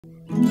Did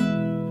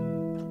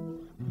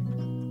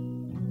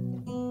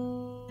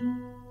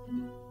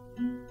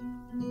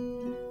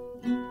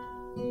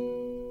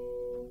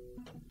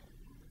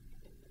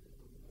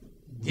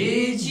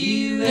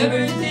you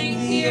ever think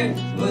the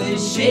earth would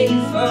shake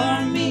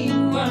for me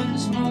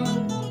once more?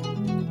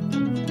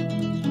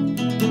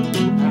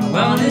 I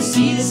wanna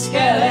see the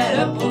sky light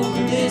up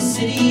over this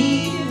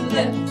city you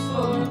left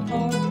for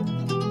home.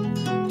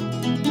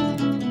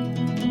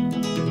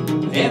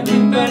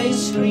 Everybody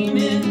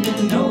screaming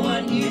and no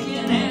one here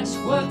can ask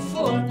what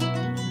for.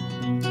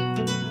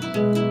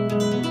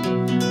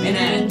 And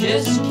I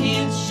just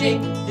can't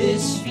shake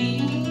this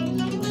feeling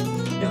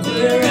that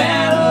we're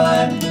out of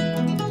luck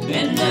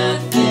and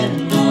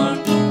nothing more.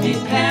 A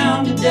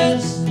pound of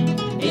dust,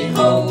 a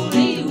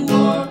holy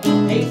war,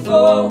 a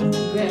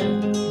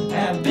photograph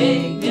I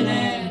begged and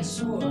asked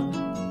for,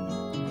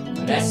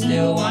 but I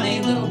still want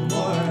a little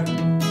more.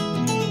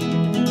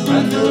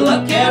 Run the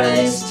luck out of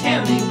this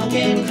town, a book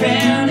and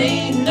crown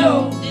ain't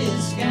no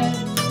disguise.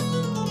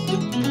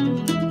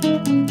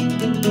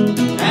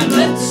 I'm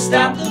left to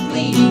stop the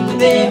bleeding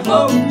with a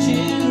hope to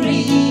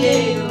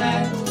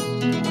realize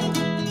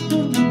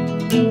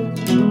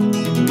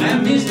my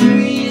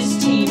misery is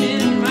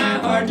teeming, my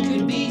heart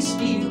could be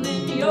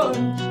stealing yours.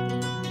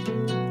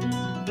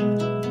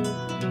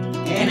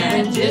 And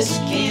I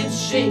just can't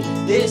shake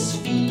this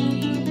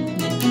feeling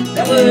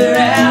that we're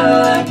out of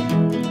luck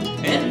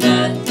and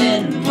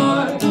nothing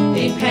more.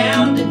 A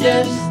pound of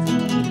dust,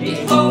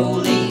 a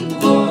holy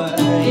war,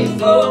 a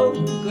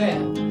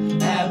photograph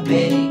I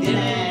begged and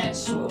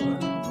asked for,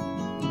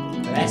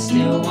 but I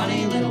still want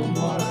a little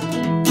more.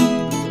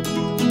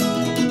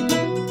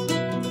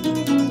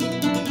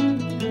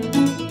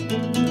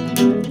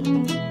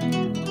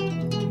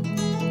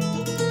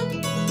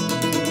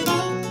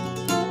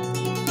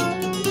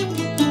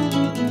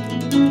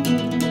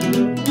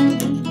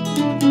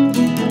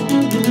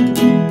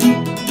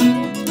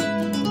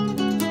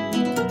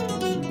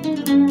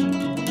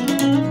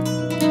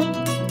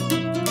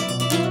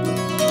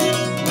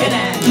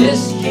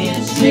 Just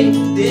can't shake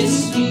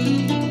this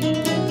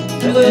feeling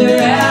that we're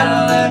out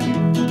of luck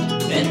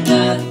and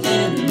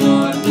nothing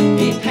more.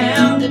 A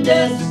pound of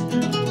dust,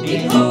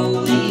 a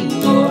holy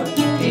war,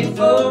 a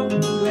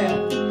photograph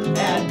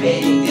I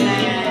begged and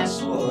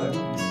asked for,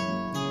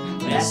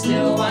 but I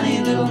still want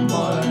a little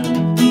more.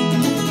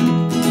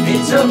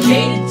 It's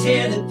okay to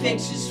tear the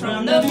pictures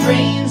from the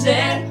frames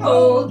that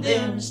hold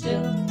them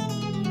still.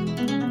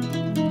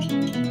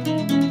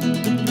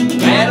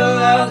 Rattle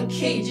all the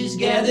cages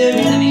gathered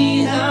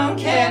underneath on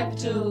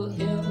Capitol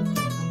Hill.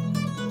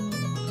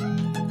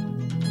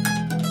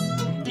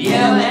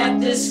 Yell at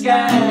the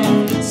sky,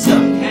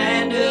 some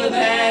kind of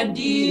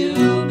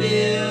ideal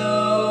bill.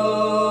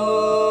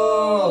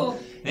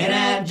 And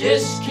I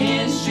just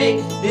can't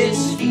shake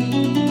this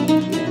feeling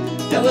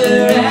that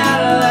we're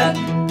out of luck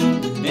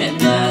and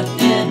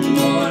nothing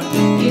more.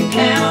 A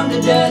pound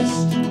of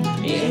dust,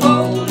 a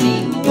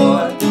holy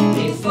war,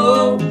 a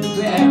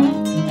photograph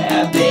I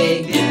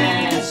begged and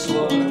asked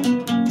for,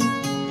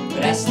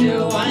 but I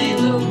still want a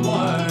little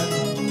more.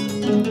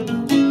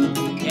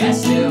 Yeah,